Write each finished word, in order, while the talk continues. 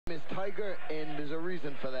is Tiger, and there's a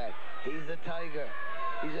reason for that. He's a Tiger.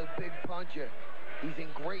 He's a big puncher. He's in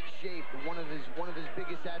great shape. One of his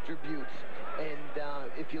biggest attributes. And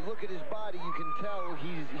if you look at his body, you can tell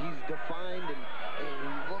he's defined and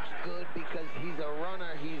he looks good because he's a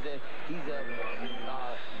runner. He's a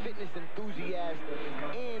fitness enthusiast.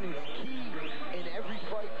 And his key in every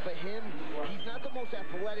fight for him, he's not the most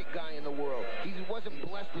athletic guy in the world. He wasn't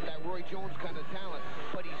blessed with that Roy Jones kind of talent,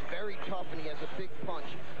 but he's very tough and he has a big punch.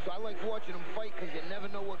 So I like watching him fight because you never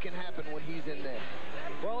know what can happen when he's in there.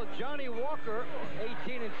 Well, Johnny Walker,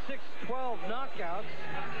 18 and 6, 12 knockouts,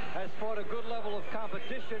 has fought a good level of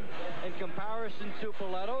competition in comparison to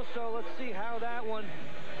Balletto. So let's see how that one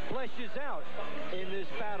fleshes out in this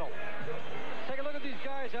battle. Take a look at these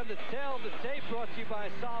guys on the tail of the tape, brought to you by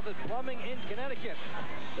Solid Plumbing in Connecticut.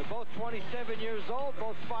 They're both 27 years old,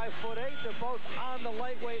 both 5'8". They're both on the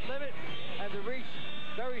lightweight limit, and the reach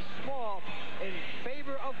very small in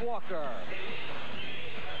favor of Walker.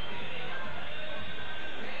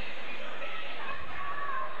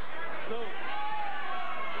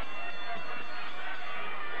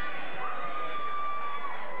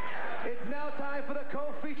 It's now time for the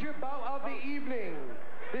co-feature bout of the evening.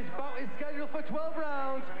 This bout is scheduled for 12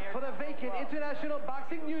 rounds for the vacant International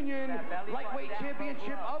Boxing Union Lightweight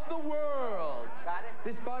Championship of the world.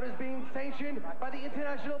 This bout is being sanctioned by the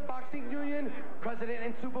International Boxing Union President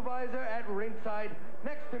and Supervisor at ringside.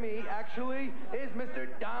 Next to me, actually, is Mr.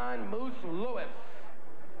 Don Moose Lewis.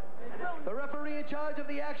 The referee in charge of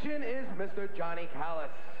the action is Mr. Johnny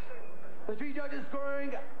Callis. The three judges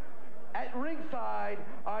scoring at ringside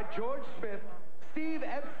are George Smith, Steve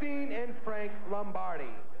Epstein, and Frank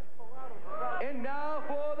Lombardi. And now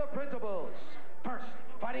for the principals. First,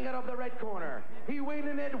 fighting out of the red corner, he weighed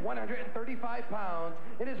in at 135 pounds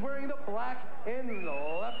and is wearing the black and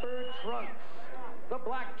leopard trunks. The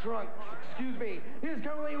black trunks, excuse me. He is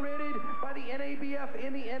currently rated by the NABF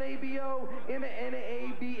and the NABO and the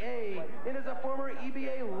NABA, and is a former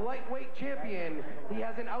EBA lightweight champion. He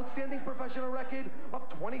has an outstanding professional record of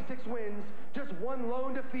 26 wins, just 1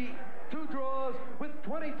 lone defeat, 2 draws, with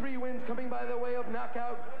 23 wins coming by the way of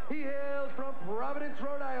knockout. He hails from Providence,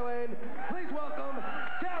 Rhode Island. Please welcome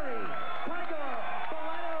Gary Tiger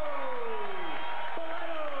Balletto.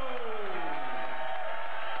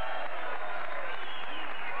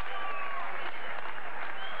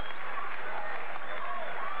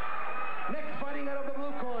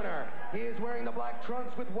 He is wearing the black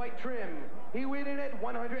trunks with white trim. He weighed in at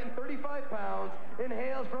 135 pounds and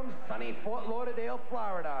hails from sunny Fort Lauderdale,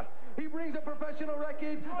 Florida. He brings a professional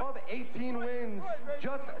record of 18 wins,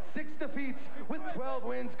 just 6 defeats, with 12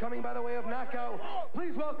 wins coming by the way of knockout.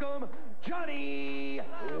 Please welcome Johnny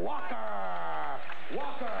Walker.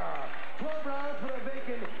 Walker, 12 rounds for the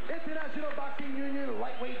vacant International Boxing Union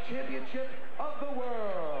Lightweight Championship of the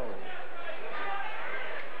world.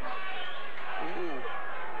 Ooh.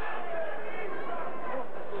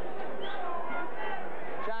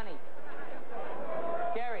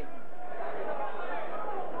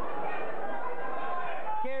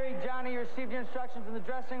 Johnny, you received your instructions in the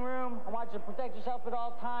dressing room. I want you to protect yourself at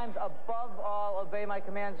all times. Above all, obey my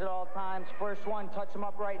commands at all times. First one, touch him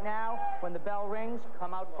up right now. When the bell rings,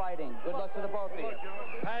 come out fighting. Good luck to the both of you.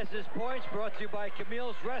 Passes Points brought to you by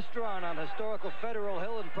Camille's Restaurant on historical Federal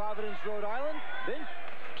Hill in Providence, Rhode Island. Vince?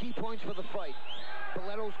 Key points for the fight.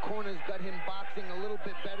 Balletto's corners got him boxing a little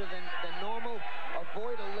bit better than normal.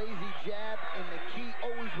 Avoid a lazy jab, and the key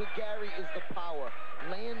always with Gary is the power.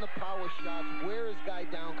 Land the power shots, wear his guy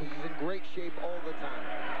down because he's in great shape all the time.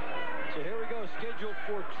 So here we go, scheduled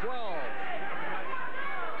for 12.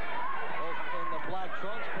 Both in the black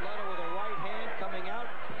trunks, Balletto with a right hand coming out.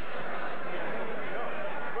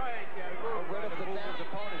 Right off the bat, his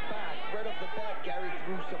opponent back. Right off the bat, Gary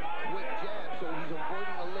threw some quick jabs, so he's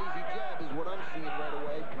avoiding a lazy jab is what I'm seeing right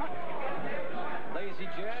away. Lazy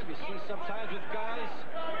jab, you see sometimes with guys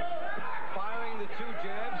firing the 2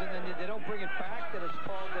 jabs and then they don't bring it back, that it's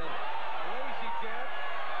called a lazy jab.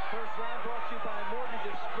 First round brought to you by Mortgage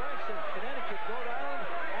Express in Connecticut, Rhode Island,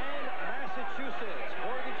 and Massachusetts.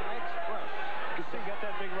 Mortgage Express. You see, he got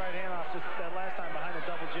that big right hand off just that last time behind the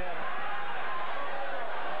double jab.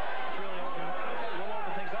 It's really will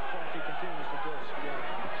open things up for him if he continues to do this.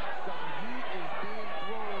 Some heat is being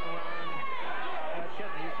thrown, Ron. Not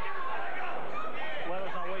kidding.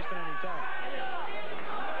 Balletto's not wasting any time.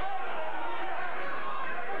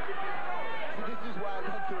 See, this is why I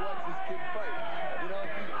love to watch this kid fight. You know,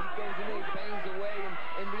 he goes in there, bangs away,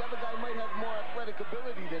 and the other guy might have more athletic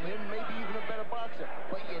ability than him, maybe even a better boxer.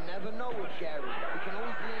 But you never know with Gary. He can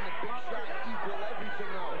always land a big shot and equal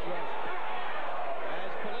everything else.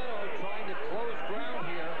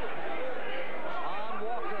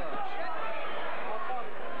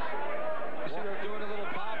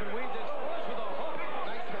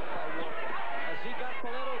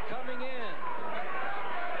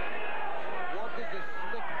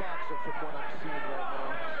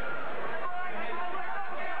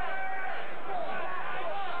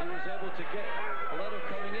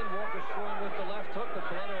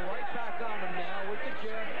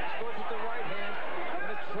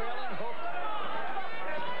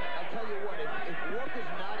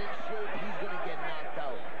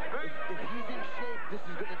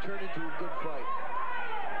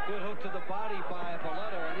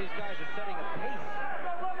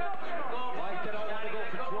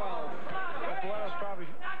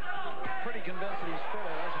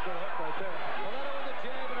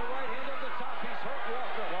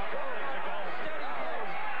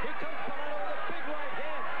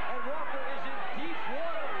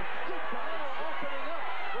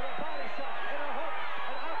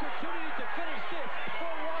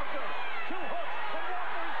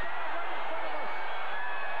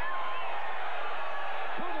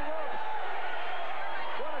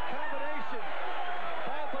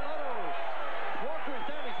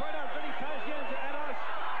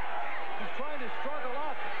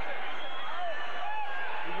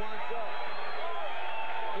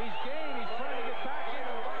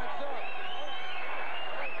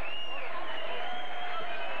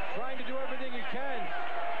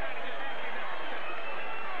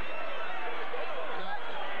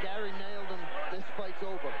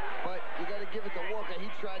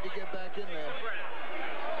 tried to get back in there.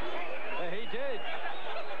 He did.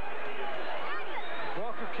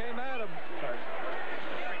 Walker came at him.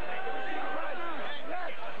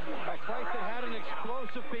 A fight that had an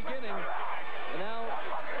explosive beginning. And now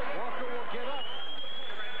Walker will get up.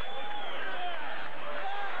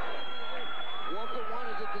 Walker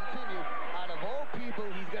wanted to continue. Out of all people,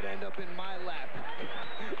 he's going to end up in my lap.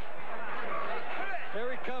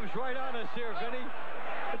 There he comes right on us here, Vinny.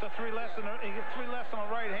 It's a three lefts on the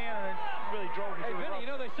right hand, and it really drove him to the Vinny, you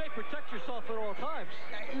know they say protect yourself at all times.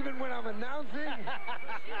 Even when I'm announcing?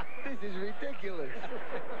 This is ridiculous.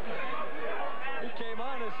 He came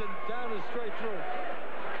on us and down and straight through.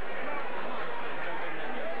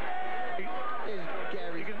 There's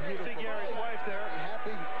Gary's you can beautiful see Gary's wife there.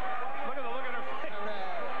 Happy. Look at her face.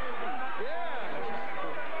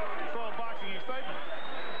 Yeah. It's all boxing excitement.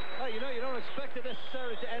 Hey, you know, you don't expect it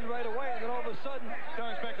necessarily to end right away, and then all of a sudden...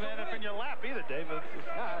 Don't expect it to end up in your lap either, David.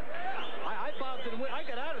 I bobbed and went. I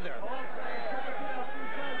got out of there.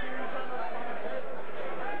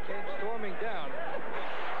 He came storming down.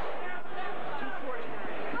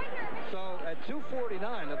 So at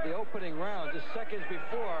 2:49 of the opening round, just seconds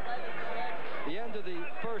before the end of the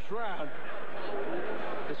first round,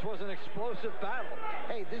 this was an explosive battle.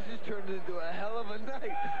 Hey, this has turned into a hell of a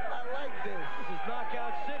night. I like this. This is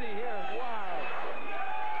Knockout City here. Wow.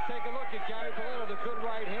 Take a look at Gary Balletto, the good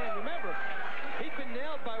right hand. Remember, he'd been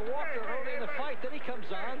nailed by Walker early in the fight. Then he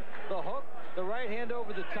comes on, the hook, the right hand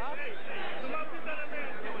over the top.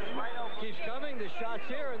 Keeps coming, the shots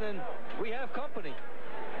here, and then we have company.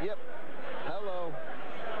 Yep. Hello.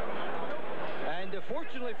 And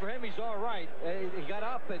fortunately for him, he's all right. He got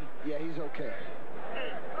up and... Yeah, he's okay.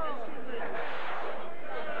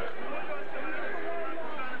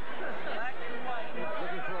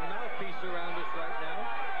 Looking for a mouthpiece around us right now.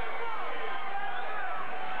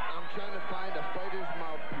 I'm trying to find a fighter's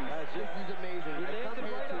mouthpiece. This is amazing. I come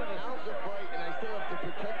here to announce a fight, and I still have to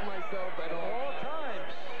protect myself at all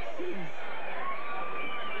times. Jeez.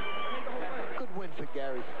 Good win for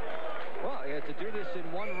Gary. Well, he had to do this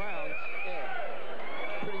in one round.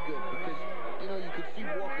 Yeah. Pretty good, because, you know, you could see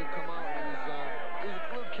Walker come out and he's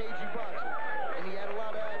a little cagey boxer, and he had a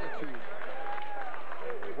lot of attitude.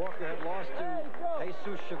 Walker had lost to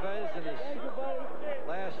Jesus Chavez in his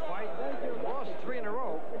last fight. Lost 3 in a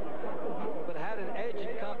row, but had an edge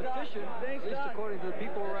in competition, at least according to the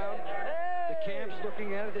people around the camps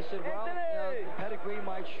looking at it. They said, well, the pedigree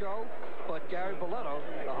might show, but Gary Balletto,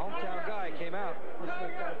 the hometown guy, came out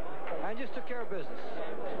and just took care of business.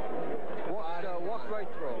 Walked right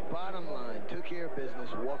through. Bottom line, took care of business,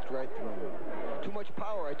 walked right through. Too much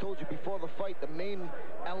power. I told you before the fight, the main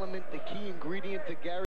element, the key ingredient to Gary